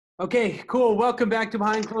Okay, cool. Welcome back to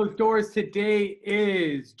Behind Closed Doors. Today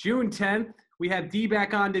is June 10th. We have Dee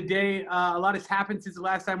back on today. A lot has happened since the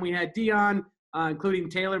last time we had Dee on, including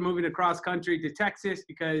Taylor moving across country to Texas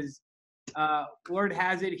because word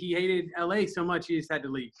has it he hated LA so much he just had to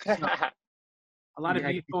leave. So, a lot of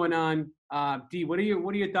beef going on. Dee, what are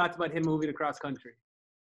your thoughts about him moving across country?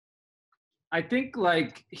 I think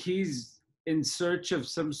like he's in search of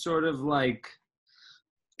some sort of like,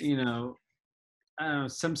 I don't know,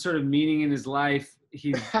 some sort of meaning in his life.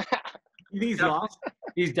 He's Lost.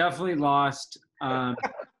 He's definitely lost.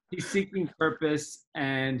 He's seeking purpose,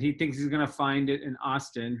 and he thinks he's gonna find it in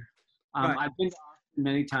Austin. Right. I've been to Austin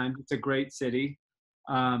many times. It's a great city.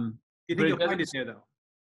 You think you'll find it there though?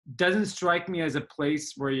 Doesn't strike me as a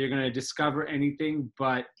place where you're gonna discover anything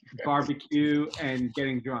but barbecue and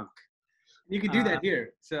getting drunk. You could do that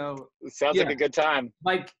here. So it sounds like a good time.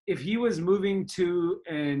 Like if he was moving to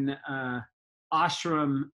an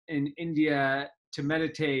ashram in India to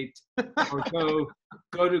meditate or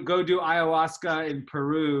go do ayahuasca in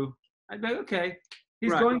Peru, I'd be like, okay.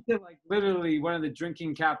 He's going to like literally one of the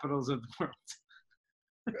drinking capitals of the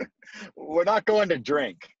world. We're not going to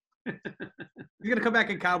drink. He's gonna come back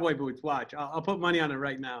in cowboy boots. Watch. I'll put money on it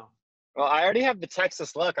right now. Well, I already have the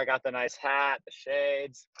Texas look. I got the nice hat, the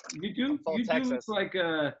shades. You do look like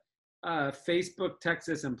a Facebook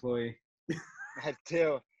Texas employee. I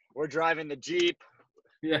do. We're driving the Jeep.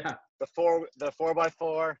 Yeah. The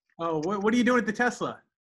 4x4. Oh, what are you doing at the Tesla?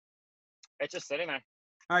 It's just sitting there.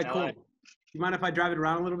 All right, cool. You mind if I drive it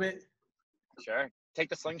around a little bit? Sure. Take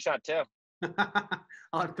the slingshot too.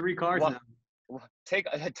 I'll have 3 cars now.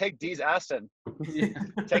 Take Dee's Aston. Yeah.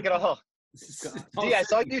 Take it all. Dee, I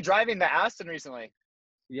saw you driving the Aston recently.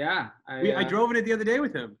 Yeah. I drove in it the other day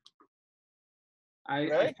with him.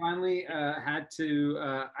 I finally had to,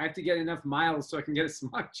 I have to get enough miles so I can get a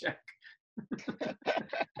smog check.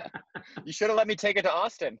 You should have let me take it to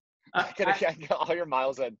Austin. I could have got all your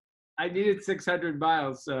miles in. I needed 600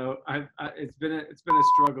 miles, so it's been a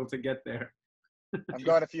struggle to get there. I'm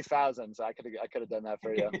going a few thousand, so I could have done that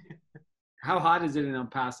for you. How hot is it in El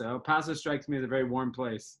Paso? El Paso strikes me as a very warm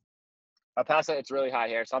place. El Paso, it's really hot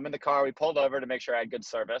here. So I'm in the car. We pulled over to make sure I had good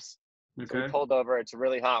service. Okay. So we pulled over. It's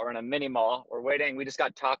really hot. We're in a mini mall. We're waiting. We just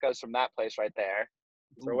got tacos from that place right there.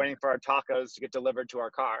 So we're waiting for our tacos to get delivered to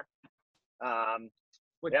our car.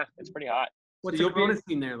 Yeah, it's pretty hot. What's the Corona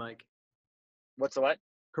scene there like? What's the what?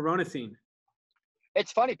 Corona scene.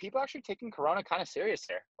 It's funny. People are actually taking Corona kind of serious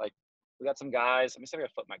here. Like, we got some guys. Let me see if I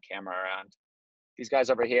can flip my camera around. These guys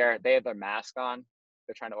over here, they have their mask on.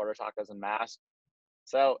 They're trying to order tacos and mask.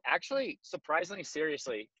 So actually, surprisingly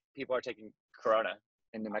seriously, people are taking Corona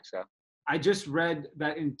in New Mexico. I just read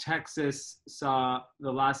that in Texas, the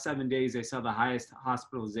last 7 days, they saw the highest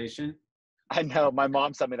hospitalization. I know. My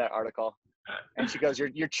mom sent me that article. And she goes,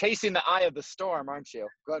 you're chasing the eye of the storm, aren't you?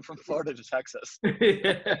 Going from Florida to Texas.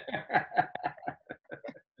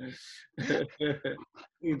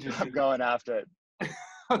 I'm going after it.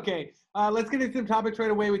 Okay, let's get into some topics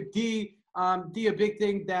right away with Dee. Dee, a big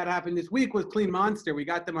thing that happened this week was Clean Monster. We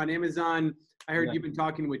got them on Amazon. I heard you've been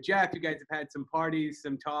talking with Jeff. You guys have had some parties,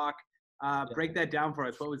 some talk. Break that down for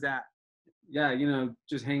us. What was that? Yeah,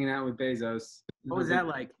 just hanging out with Bezos. What was that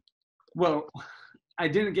like? Well, I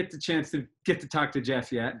didn't get the chance to get to talk to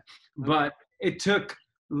Jeff yet, but it took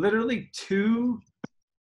literally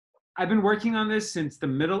I've been working on this since the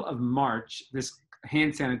middle of March, this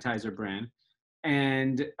hand sanitizer brand.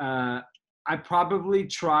 And I probably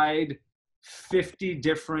tried 50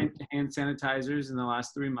 different hand sanitizers in the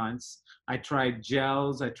last 3 months. I tried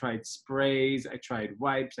gels, I tried sprays, I tried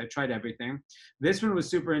wipes, I tried everything. This one was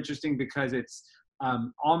super interesting because it's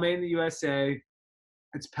all made in the USA.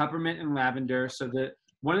 It's peppermint and lavender. So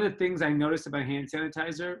one of the things I noticed about hand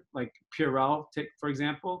sanitizer, like Purell, for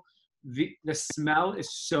example, the smell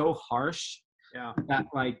is so harsh. Yeah. That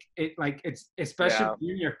it's especially if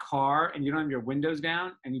you're in your car and you don't have your windows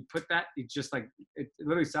down and you put that, it's just like it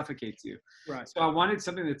literally suffocates you. Right. So I wanted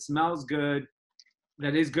something that smells good,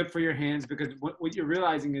 that is good for your hands, because what you're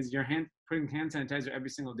realizing is putting hand sanitizer every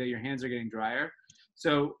single day, your hands are getting drier.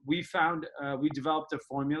 So we developed a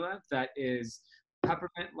formula that is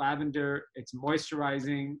peppermint, lavender. It's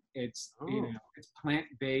moisturizing. It's it's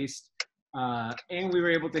plant-based, and we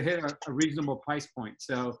were able to hit a reasonable price point.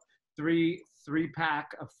 So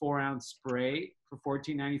three-pack of 4-ounce spray for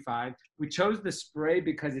 $14.95. We chose the spray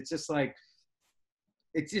because it's just like,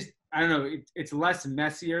 I don't know, it's less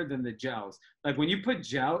messier than the gels. Like when you put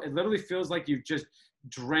gel, it literally feels like you've just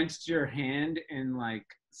drenched your hand in like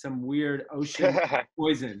some weird ocean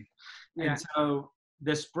poison. Yeah. And so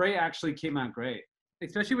the spray actually came out great.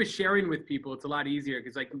 Especially with sharing with people, it's a lot easier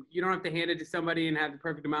because like you don't have to hand it to somebody and have the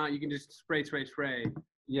perfect amount. You can just spray.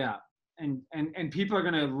 Yeah, and people are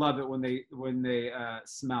gonna love it when they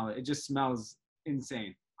smell it. It just smells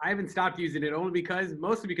insane. I haven't stopped using it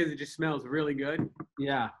mostly because it just smells really good.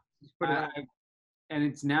 Yeah, Just put it on. and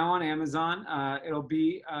it's now on Amazon. It'll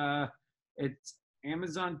be it's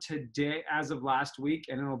Amazon today as of last week,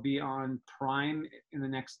 and it'll be on Prime in the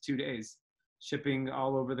next 2 days, shipping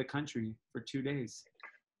all over the country for 2 days.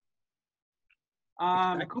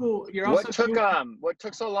 Cool. You're also what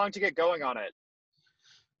took so long to get going on it?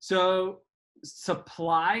 So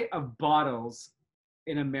supply of bottles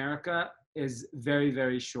in America is very,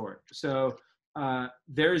 very short. So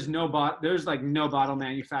there's no bottle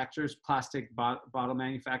manufacturers, plastic bottle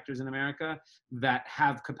manufacturers in America that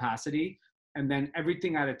have capacity. And then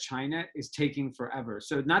everything out of China is taking forever.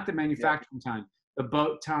 So not the manufacturing time, the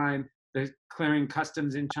boat time, the clearing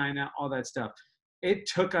customs in China, all that stuff. It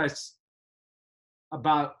took us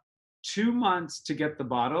about 2 months to get the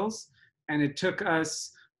bottles, and it took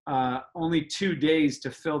us only 2 days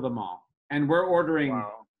to fill them all. And we're ordering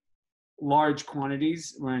large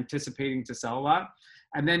quantities. We're anticipating to sell a lot.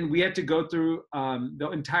 And then we had to go through the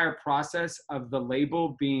entire process of the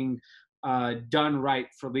label being done right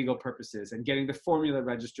for legal purposes and getting the formula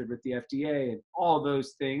registered with the FDA and all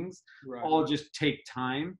those things just take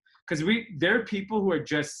time. Because there are people who are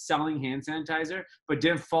just selling hand sanitizer, but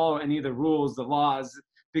didn't follow any of the rules, the laws,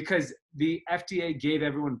 because the FDA gave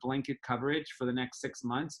everyone blanket coverage for the next 6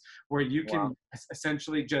 months, where you can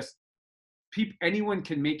essentially just anyone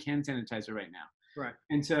can make hand sanitizer right now. Right.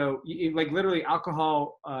 And so, like literally,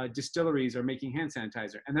 alcohol distilleries are making hand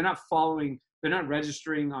sanitizer, and they're not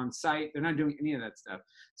registering on site, they're not doing any of that stuff.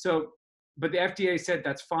 So, but the FDA said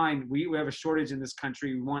that's fine. We have a shortage in this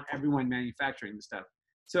country. We want everyone manufacturing the stuff.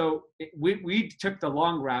 So we took the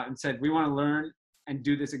long route and said we want to learn and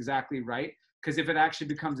do this exactly right, because if it actually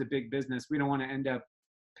becomes a big business, we don't want to end up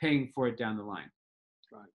paying for it down the line.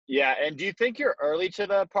 Right. Yeah, and do you think you're early to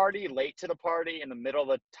the party, late to the party, in the middle of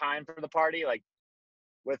the time for the party?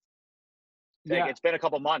 It's been a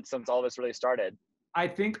couple months since all this really started. I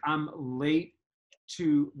think I'm late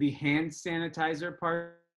to the hand sanitizer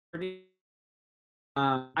party.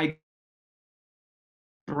 I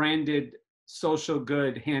branded social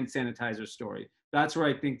good hand sanitizer story. That's where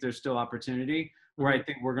I think there's still opportunity. Where I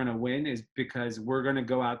think we're going to win is because we're going to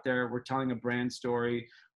go out there, we're telling a brand story,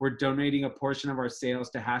 we're donating a portion of our sales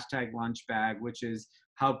to #lunchbag, which is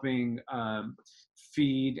helping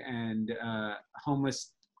feed and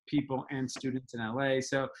homeless people and students in LA.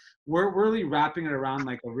 So we're really wrapping it around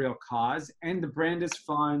like a real cause, and the brand is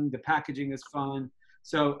fun, the packaging is fun.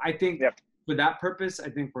 So I think for that purpose, I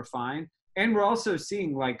think we're fine. And we're also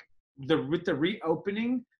seeing like with the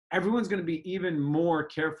reopening, everyone's going to be even more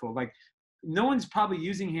careful. Like no one's probably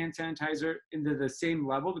using hand sanitizer into the same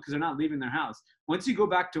level because they're not leaving their house. Once you go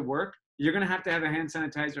back to work, you're going to have a hand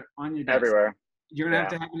sanitizer on your desk. Everywhere. You're going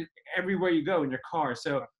to have it everywhere you go in your car.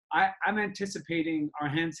 So I'm anticipating our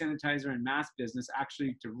hand sanitizer and mask business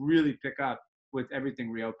actually to really pick up with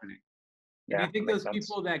everything reopening. Do you think those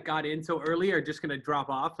people that got in so early are just going to drop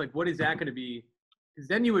off? Like, what is that going to be? Because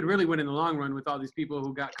then you would really win in the long run with all these people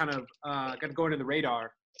who got kind of got to go under the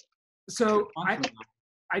radar. So I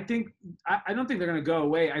don't think they're going to go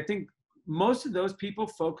away. I think most of those people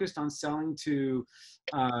focused on selling to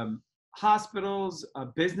hospitals,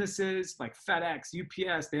 businesses like FedEx,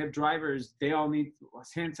 UPS. They have drivers. They all need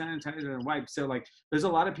hand sanitizer and wipes. So like, there's a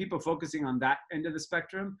lot of people focusing on that end of the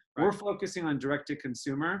spectrum. Right. We're focusing on direct to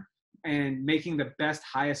consumer and making the best,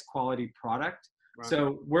 highest quality product. Right.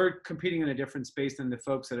 So we're competing in a different space than the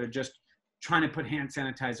folks that are just trying to put hand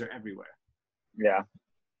sanitizer everywhere. Yeah.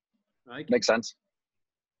 Makes sense.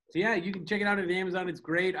 So yeah, you can check it out on Amazon. It's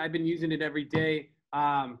great. I've been using it every day.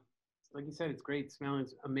 Like you said, it's great. It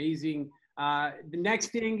smells amazing. The next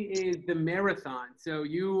thing is the marathon. So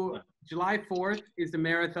July 4th is the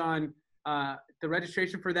marathon. The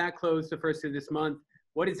registration for that closed the first of this month.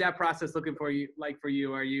 What is that process looking for you?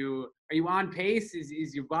 Are you on pace?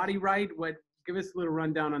 Is your body right? Give us a little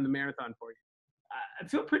rundown on the marathon for you. I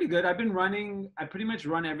feel pretty good. I've been running. I pretty much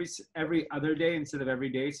run every other day instead of every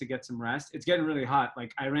day to get some rest. It's getting really hot.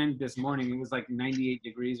 Like I ran this morning. It was like 98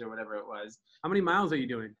 degrees or whatever it was. How many miles are you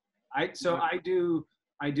doing? I do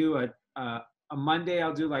a Monday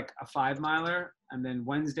I'll do like a 5 miler, and then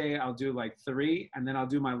Wednesday I'll do like 3, and then I'll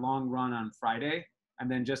do my long run on Friday, and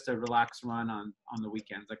then just a relaxed run on the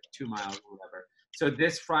weekends, like 2 miles or whatever. So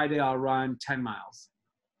this Friday I'll run 10 miles.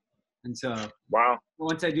 And so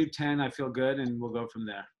once I do 10, I feel good, and we'll go from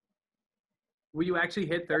there. Will you actually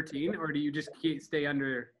hit 13, or do you just stay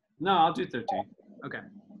under? No, I'll do 13. Okay.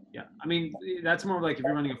 Yeah, I mean, that's more like if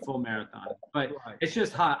you're running a full marathon, but Right. it's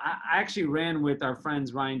just hot. I actually ran with our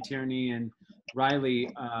friends Ryan Tierney and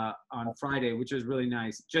Riley on Friday, which was really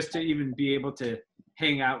nice, just to even be able to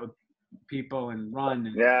hang out with people and run.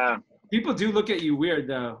 And Yeah. people do look at you weird,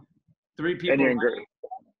 though. 3 people. And you're in group.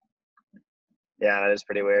 Yeah, that is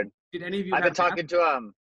pretty weird. Did any of you I've been talking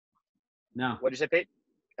to No. what'd you say, Pete?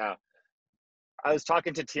 Oh. I was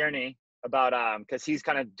talking to Tierney about because he's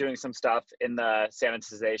kind of doing some stuff in the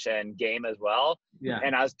sanitization game as well. Yeah.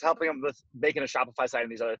 And I was helping him with making a Shopify site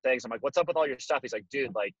and these other things. I'm like, what's up with all your stuff? He's like,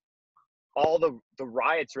 dude, like all the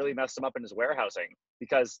riots really messed him up in his warehousing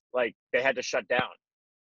because like they had to shut down,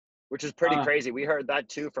 which is pretty crazy. We heard that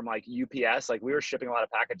too from like UPS. Like we were shipping a lot of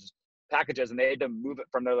packages and they had to move it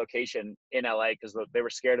from their location in LA because they were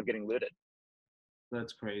scared of getting looted.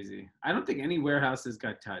 That's crazy. I don't think any warehouses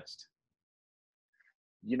got touched.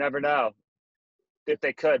 You never know if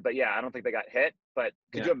they could, but yeah, I don't think they got hit. But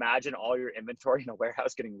could you imagine all your inventory in a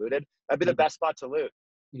warehouse getting looted? That'd be the best spot to loot.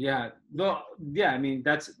 Yeah. Well, yeah, I mean,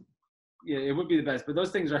 it would be the best, but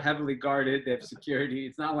those things are heavily guarded. They have security.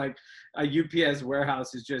 It's not like a UPS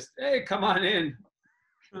warehouse is just, hey, come on in.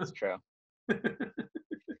 That's true.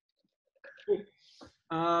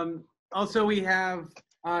 Also, we have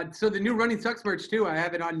so the new Running Sucks merch too. I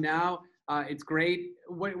have it on now. It's great.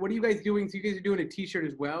 What are you guys doing? So you guys are doing a T-shirt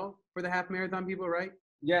as well for the half marathon people, right?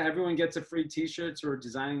 Yeah, everyone gets a free T-shirt. So we're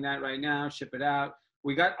designing that right now. Ship it out.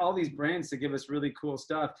 We got all these brands to give us really cool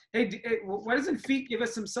stuff. Hey, why doesn't Feet give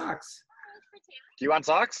us some socks? Do you want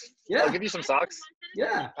socks? Yeah. I'll give you some socks.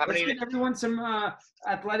 Yeah. How Let's many? give everyone some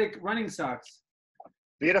athletic running socks.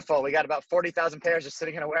 Beautiful. We got about 40,000 pairs just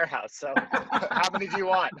sitting in a warehouse. So how many do you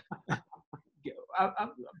want?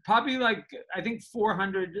 Probably like, I think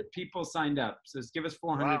 400 people signed up. So just give us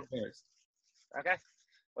 400 pairs. Okay.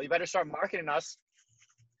 Well, you better start marketing us.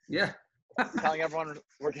 Yeah. Telling everyone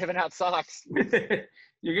we're giving out socks.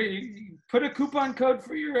 You put a coupon code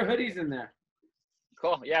for your hoodies in there.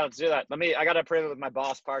 Cool. Yeah, let's do that. I got to approve it with my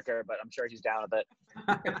boss, Parker, but I'm sure he's down with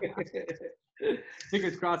it.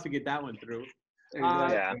 Fingers crossed to get that one through.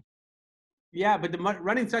 Yeah. Yeah, but the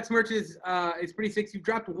Running Sucks merch is pretty sick. You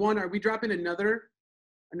dropped one. Are we dropping another?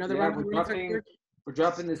 Yeah, we're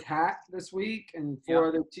dropping this hat this week and 4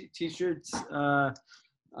 other T-shirts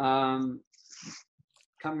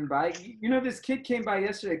coming by. You know, this kid came by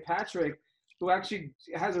yesterday, Patrick, who actually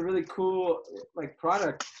has a really cool like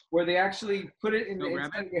product where they actually put it in the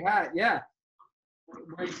inside of your hat. Yeah,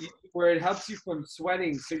 where it helps you from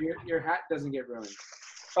sweating, so your hat doesn't get ruined.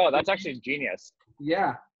 Oh, that's actually genius.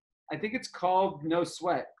 Yeah, I think it's called No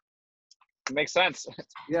Sweat. It makes sense.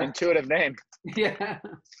 Yeah. Intuitive name. Yeah.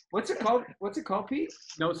 What's it called, Pete?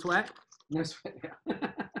 No Sweat? No Sweat, yeah.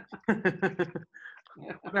 I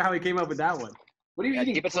wonder how he came up with that one. What are you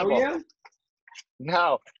eating? Keep it simple.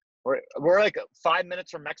 No, we're like 5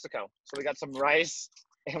 minutes from Mexico. So we got some rice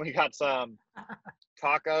and we got some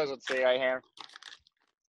tacos. Let's see right here.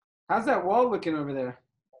 How's that wall looking over there?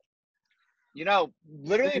 You know,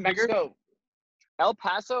 literally in bigger? Mexico, El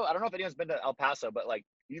Paso, I don't know if anyone's been to El Paso, but like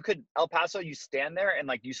El Paso, you stand there and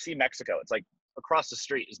like you see Mexico. It's like across the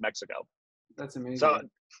street is Mexico. That's amazing. So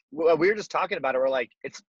we were just talking about it. We're like,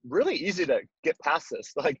 it's really easy to get past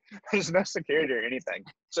this. Like there's no security or anything.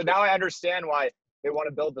 So now I understand why they want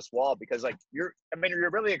to build this wall because like you're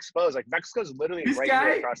really exposed. Like Mexico's literally this right guy,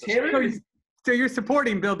 here across the street. So you're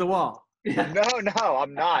supporting Build the Wall? Yeah. No,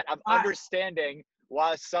 I'm not. I'm understanding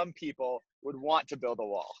why some people would want to build a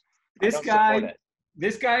wall. This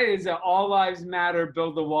guy is an all lives matter,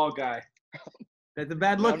 build the wall guy. That's a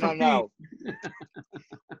bad look for No. Pete.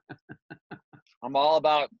 I'm all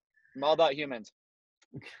about humans.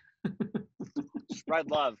 Spread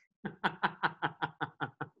love.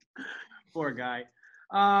 Poor guy.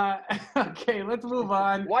 Okay, let's move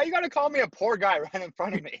on. Why you gotta call me a poor guy right in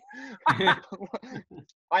front of me?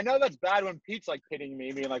 I know that's bad when Pete's like pitting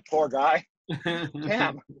me, being like, poor guy.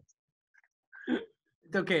 Damn.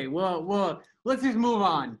 It's okay. Well, let's just move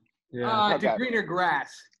on. Yeah. To greener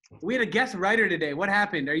grass. We had a guest writer today. What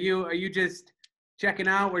happened? Are you just checking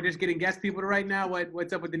out? We're just getting guest people to write now.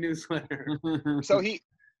 What's up with the newsletter? So he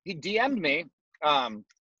DM'd me.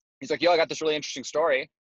 He's like, yo, I got this really interesting story.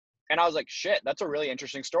 And I was like, shit, that's a really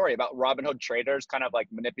interesting story about Robinhood traders kind of like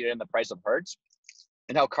manipulating the price of Hertz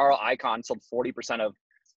and how Carl Icahn sold 40% of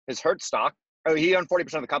his Hertz stock. Or he owned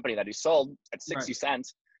 40% of the company that he sold at 60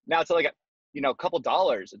 cents. Now it's like a couple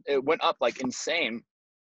dollars. It went up like insane.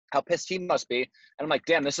 How pissed he must be. And I'm like,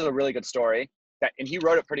 damn, this is a really good story. And he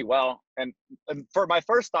wrote it pretty well. And for my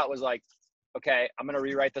first thought was like, okay, I'm going to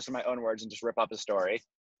rewrite this in my own words and just rip up his story.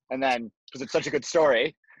 And then, because it's such a good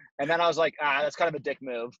story. And then I was like, that's kind of a dick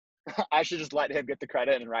move. I should just let him get the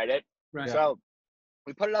credit and write it. Right. So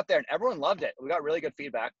we put it up there and everyone loved it. We got really good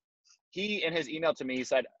feedback. He, in his email to me, he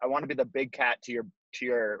said, I want to be the big cat to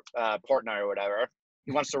your partner or whatever.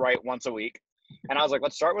 He wants to write once a week. And I was like,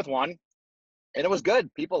 let's start with one. And it was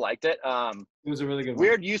good. People liked it. It was a really good one.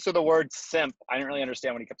 Weird use of the word simp. I didn't really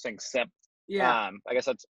understand when he kept saying simp. Yeah. I guess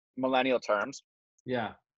that's millennial terms.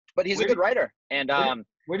 Yeah. But he's a good writer. And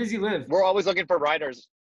where does he live? we're always looking for writers.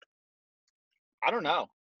 I don't know,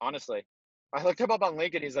 honestly. I looked him up on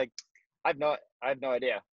LinkedIn. He's like, I have no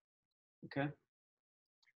idea. Okay.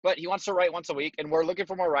 But he wants to write once a week, and we're looking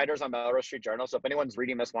for more writers on Melrose Street Journal. So if anyone's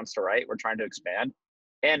reading this wants to write, we're trying to expand.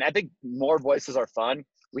 And I think more voices are fun.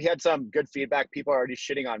 We had some good feedback. People are already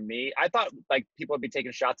shitting on me. I thought like people would be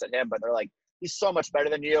taking shots at him, but they're like, he's so much better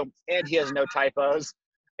than you, and he has no typos,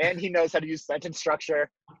 and he knows how to use sentence structure.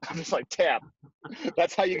 I'm just like, damn,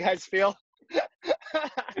 that's how you guys feel?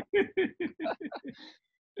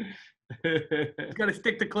 You got to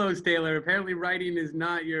stick to close, Taylor. Apparently, writing is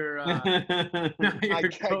not your. Not your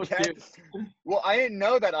go-to. Well, I didn't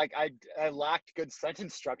know that. Like, I lacked good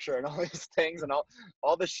sentence structure and all these things, and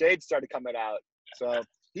all the shades started coming out. So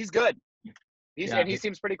he's good. And he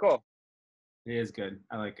seems pretty cool. He is good.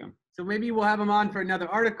 I like him. So maybe we'll have him on for another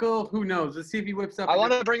article. Who knows? Let's see if he whips up. I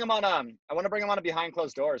want to bring him on. I want to bring him on a behind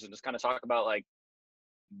closed doors and just kind of talk about like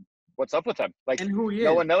what's up with him. Like, and who he is.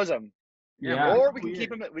 No one knows him. Yeah. Or we can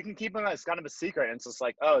keep him. We can keep him as kind of a secret. And it's just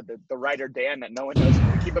like, oh, the writer Dan that no one knows.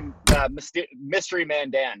 We keep him mystery man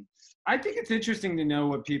Dan. I think it's interesting to know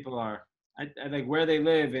what people are. I like where they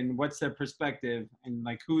live and what's their perspective and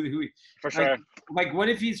like who For sure. Like what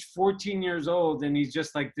if he's 14 years old and he's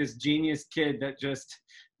just like this genius kid that just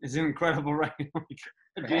is an incredible writer.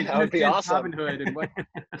 That would be awesome. Robin Hood and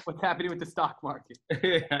what's happening with the stock market.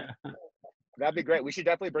 Yeah. That'd be great. We should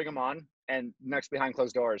definitely bring him on. And next behind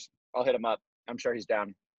closed doors, I'll hit him up. I'm sure he's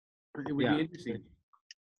down. It would be interesting.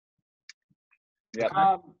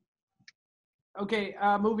 Yeah. Okay,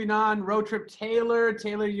 moving on. Road trip, Taylor.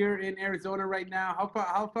 Taylor, you're in Arizona right now.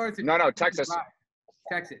 How far is it? No, Texas.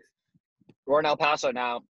 Texas. We're in El Paso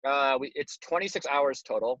now. It's 26 hours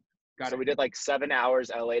total. So we did like 7 hours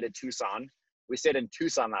LA to Tucson. We stayed in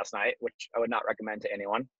Tucson last night, which I would not recommend to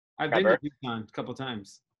anyone. I've been to Tucson a couple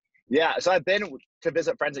times. Yeah, so I've been to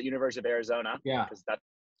visit friends at University of Arizona. Yeah. Because that's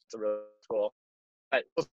a really cool. But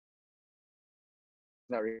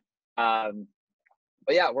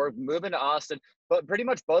yeah, we're moving to Austin. But pretty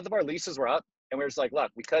much both of our leases were up. And we were just like,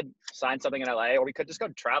 look, we could sign something in LA or we could just go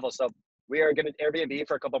travel. So we are going to Airbnb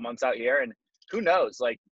for a couple months out here. And who knows,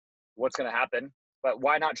 like, what's going to happen. But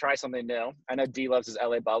why not try something new? I know Dee loves his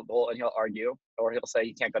LA bubble and he'll argue. Or he'll say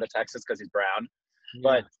he can't go to Texas because he's brown. Yeah.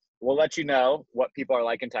 But we'll let you know what people are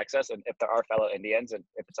like in Texas and if there are fellow Indians and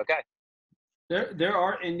if it's okay. There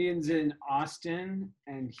are Indians in Austin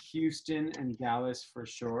and Houston and Dallas for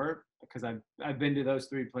sure, because I've been to those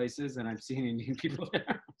three places and I've seen Indian people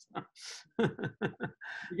there.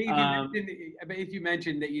 If you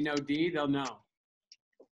mention that you know Dee, they'll know.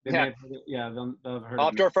 They'll have heard. I'll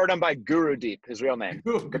have to refer to him by Guru Deep, his real name.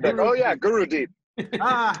 Oh yeah, Guru Deep.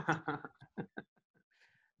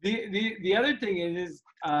 The other thing is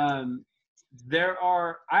I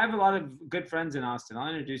have a lot of good friends in Austin. I'll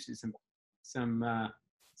introduce you to some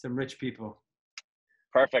rich people.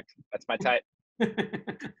 Perfect. That's my type.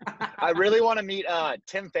 I really want to meet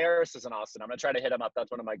Tim Ferriss is in Austin. I'm gonna try to hit him up. That's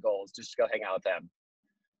one of my goals. Just to go hang out with him.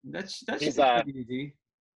 That's pretty easy.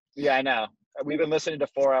 Yeah, I know. We've been listening to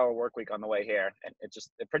 4 Hour Workweek on the way here, and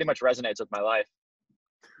it pretty much resonates with my life.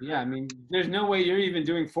 Yeah, I mean, there's no way you're even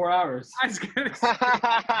doing 4 hours. I was gonna say,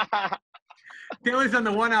 Taylor's on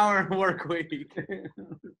the 1 hour work week.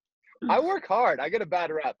 I work hard. I get a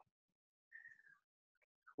bad rep.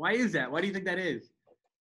 Why is that? Why do you think that is?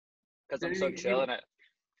 Because I'm so chill in it.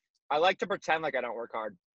 I like to pretend like I don't work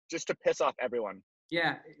hard, just to piss off everyone.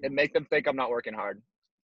 Yeah. And make them think I'm not working hard.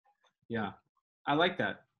 Yeah, I like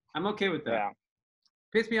that. I'm okay with that. Yeah.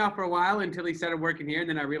 Pissed me off for a while until he started working here, and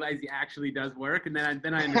then I realized he actually does work, and then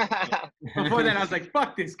I understood. Before that, I was like,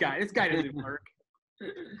 "Fuck this guy! This guy doesn't work."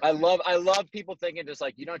 I love people thinking just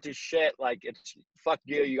like you don't do shit. Like it's fuck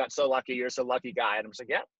you. You got so lucky. You're so lucky guy. And I'm just like,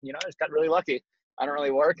 yeah, I just got really lucky. I don't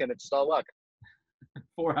really work, and it's just all luck.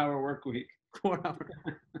 4 hour work week. 4 hours.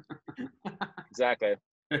 Exactly.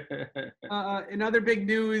 In other big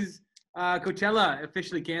news, Coachella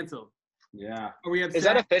officially canceled. Yeah. Are we upset? Is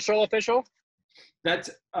that official? That's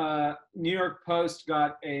New York Post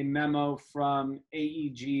got a memo from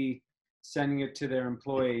AEG sending it to their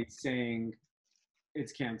employees saying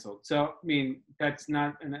it's canceled. So, I mean, that's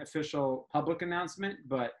not an official public announcement,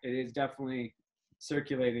 but it is definitely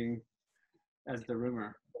circulating as the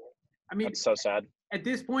rumor. I mean, that's so sad. at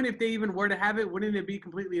this point, if they even were to have it, wouldn't it be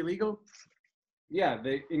completely illegal? Yeah,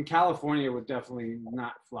 they in California would definitely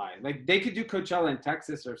not fly. Like they could do Coachella in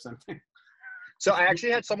Texas or something. So I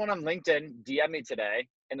actually had someone on LinkedIn DM me today,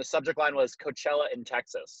 and the subject line was Coachella in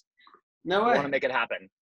Texas. No I way. want to make it happen.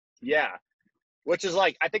 Yeah. Which is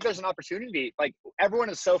like, I think there's an opportunity. Like everyone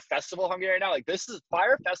is so festival hungry right now. Like this is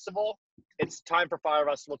Fyre Festival. It's time for Fyre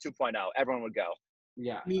Festival 2.0. Everyone would go.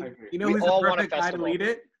 Yeah, I agree. You know We who's the all want a perfect guy to festival. lead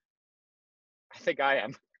it? I think I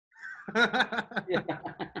am. Yeah.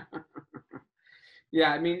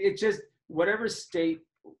 Yeah, I mean, it's just whatever state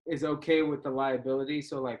is okay with the liability.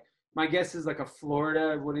 So, like, my guess is like a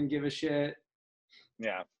Florida wouldn't give a shit.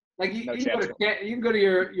 Yeah. Like, you, No you, can chance. you can go to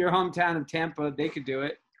your hometown of Tampa. They could do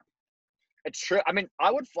it. It's true. I mean,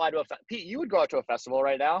 I would fly to Pete, you would go out to a festival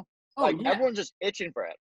right now. Oh, Like yeah. everyone's just itching for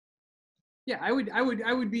it. Yeah, I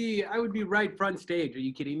would be right front stage. Are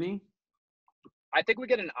you kidding me? I think we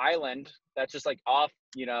get an island that's just like off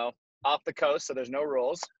the coast, so there's no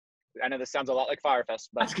rules. I know this sounds a lot like Fyre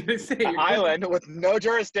Fest, I was but gonna say an island with no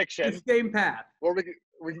jurisdiction. the same path. Where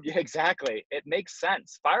exactly. It makes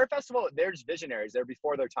sense. Fyre Festival, they're just visionaries. They're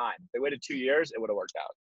before their time. If they waited 2 years, it would have worked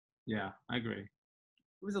out. Yeah, I agree.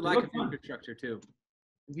 It was a lack of infrastructure too.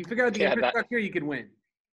 If you figure out the infrastructure, you can win.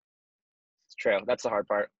 It's true. That's the hard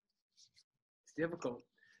part. It's difficult.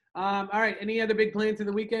 All right. Any other big plans for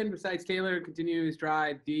the weekend besides Taylor continue his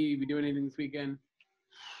drive? Dee, we doing anything this weekend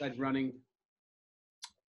besides running?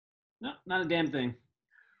 No, not a damn thing.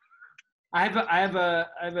 I have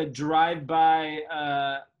a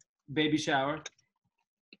drive-by baby shower.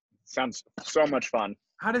 Sounds so much fun.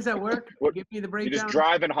 How does that work? Give me the You breakdown. just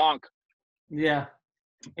drive and honk. Yeah,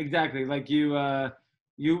 exactly. Like you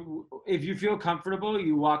if you feel comfortable,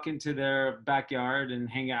 you walk into their backyard and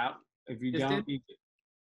hang out. If you don't, you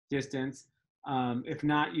distance. If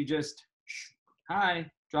not, you just hi,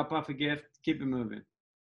 drop off a gift, keep it moving.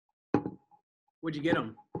 What'd you get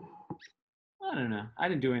them? I don't know. I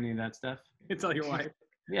didn't do any of that stuff. It's all your wife.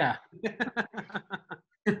 Yeah. All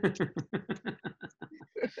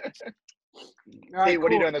right, Hey, what are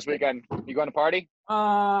cool. you doing this weekend? You going to party?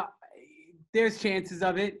 There's chances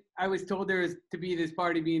of it. I was told there's to be this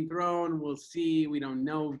party being thrown. We'll see. We don't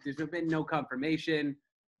know. There's been no confirmation.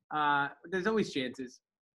 There's always chances.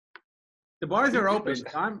 The bars are open.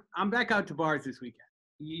 So I'm back out to bars this weekend.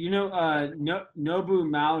 You know, Nobu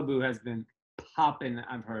Malibu has been popping.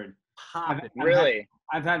 I've heard. Really?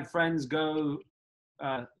 I've had friends go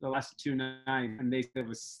the last 2 nights, and they said it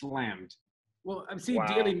was slammed. Well, I'm seeing Wow.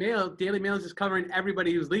 Daily Mail. Daily Mail is just covering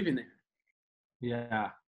everybody who's leaving there. Yeah,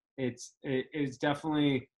 it's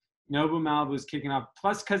definitely Nobu Malibu is kicking off.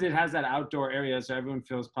 Plus, because it has that outdoor area, so everyone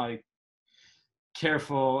feels probably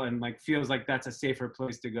careful and like feels like that's a safer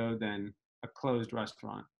place to go than a closed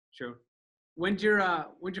restaurant. True. When's your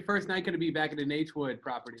first night going to be back at the Natewood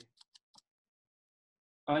property?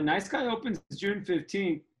 Nice Guy opens June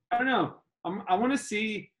 15th. I don't know. I want to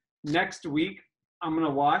see next week. I'm going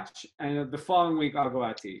to watch, and the following week I'll go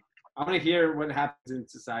out to eat. I want to hear what happens in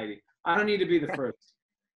society. I don't need to be the first.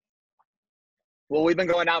 Well, we've been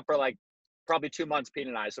going out for like probably 2 months, Pete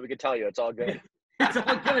and I, so we could tell you it's all good. It's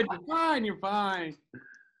all good. You're fine. You're fine.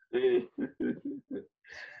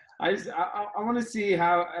 I want to see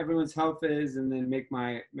how everyone's health is, and then make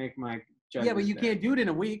my judgment. Yeah, but you there. can't do it in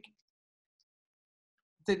a week.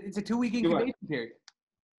 It's a 2-week incubation period.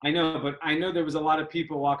 I know, but I know there was a lot of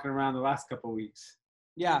people walking around the last couple of weeks.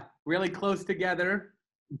 Yeah, really close together.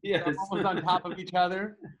 Yes. Almost on top of each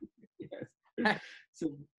other. Yes. So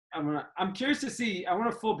I'm curious to see. I want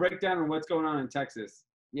a full breakdown on what's going on in Texas.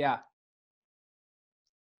 Yeah.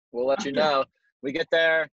 We'll let you know. We get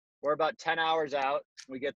there. We're about 10 hours out.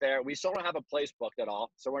 We get there. We still don't have a place booked at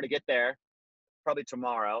all. So we're going to get there probably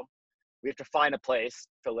tomorrow. We have to find a place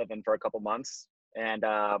to live in for a couple months. And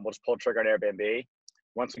we'll just pull the trigger on Airbnb.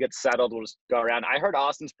 Once we get settled, we'll just go around. I heard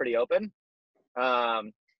Austin's pretty open.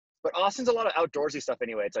 But Austin's a lot of outdoorsy stuff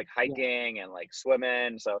anyway. It's like hiking and like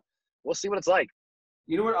swimming. So we'll see what it's like.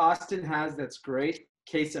 You know what Austin has that's great?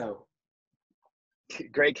 Queso.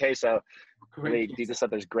 Great queso. Great Dee just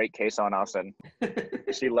said there's great queso in Austin.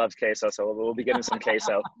 She loves queso, so we'll be getting some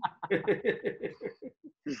queso. The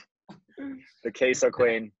queso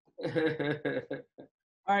queen.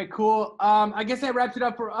 All right, cool. I guess that wraps it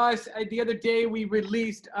up for us. The other day, we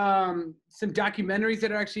released some documentaries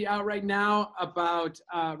that are actually out right now about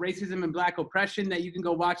racism and Black oppression that you can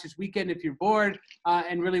go watch this weekend if you're bored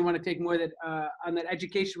and really want to take more of that on that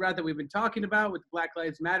education route that we've been talking about with the Black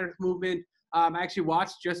Lives Matter movement. I actually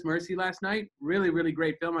watched Just Mercy last night. Really, really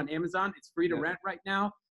great film on Amazon. It's free to rent right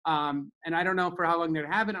now. And I don't know for how long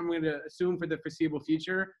they're having it. I'm going to assume for the foreseeable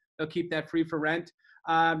future. they'll keep that free for rent.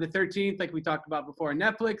 The 13th, like we talked about before, on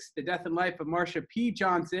Netflix, The Death and Life of Marsha P.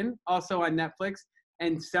 Johnson, also on Netflix.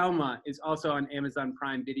 And Selma is also on Amazon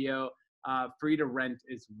Prime Video, free to rent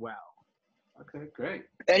as well. Okay, great.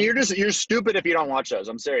 And you're stupid if you don't watch those.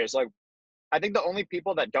 I'm serious. Like, I think the only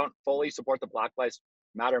people that don't fully support the Black Lives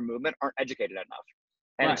Matter movement aren't educated enough.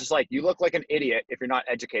 And Right. it's just like, you look like an idiot if you're not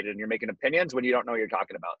educated and you're making opinions when you don't know what you're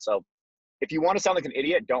talking about. So if you want to sound like an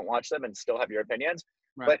idiot, don't watch them and still have your opinions.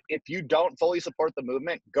 Right. But if you don't fully support the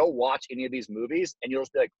movement, go watch any of these movies and you'll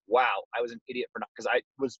just be like, wow, I was an idiot for not, because I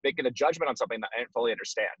was making a judgment on something that I didn't fully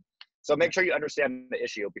understand. So make sure you understand the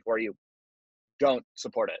issue before you don't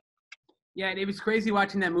support it. Yeah, and it was crazy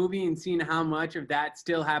watching that movie and seeing how much of that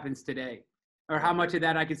still happens today, or how much of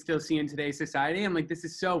that I could still see in today's society. I'm like, this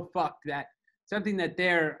is so fucked that something that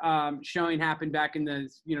they're showing happened back in the,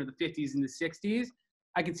 you know, the 50s and the 60s.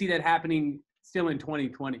 I can see that happening still in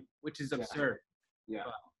 2020, which is absurd. Yeah.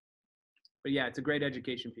 But yeah, it's a great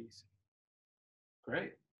education piece.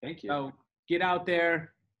 Great. Thank you. So get out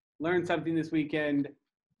there, learn something this weekend.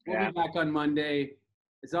 We'll be back on Monday.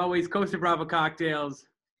 As always, Costa Brava cocktails.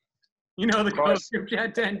 You know the code,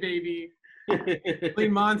 Chat 10, baby.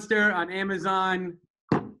 Clean Monster on Amazon.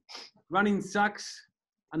 Running Sucks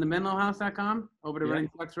on the menlohouse.com. Over to Running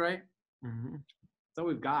Sucks, right? Mm-hmm. That's all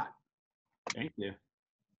we've got. Thank you.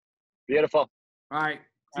 Beautiful. All right.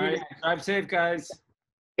 See you guys. Drive safe, guys.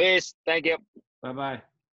 Peace. Thank you. Bye-bye.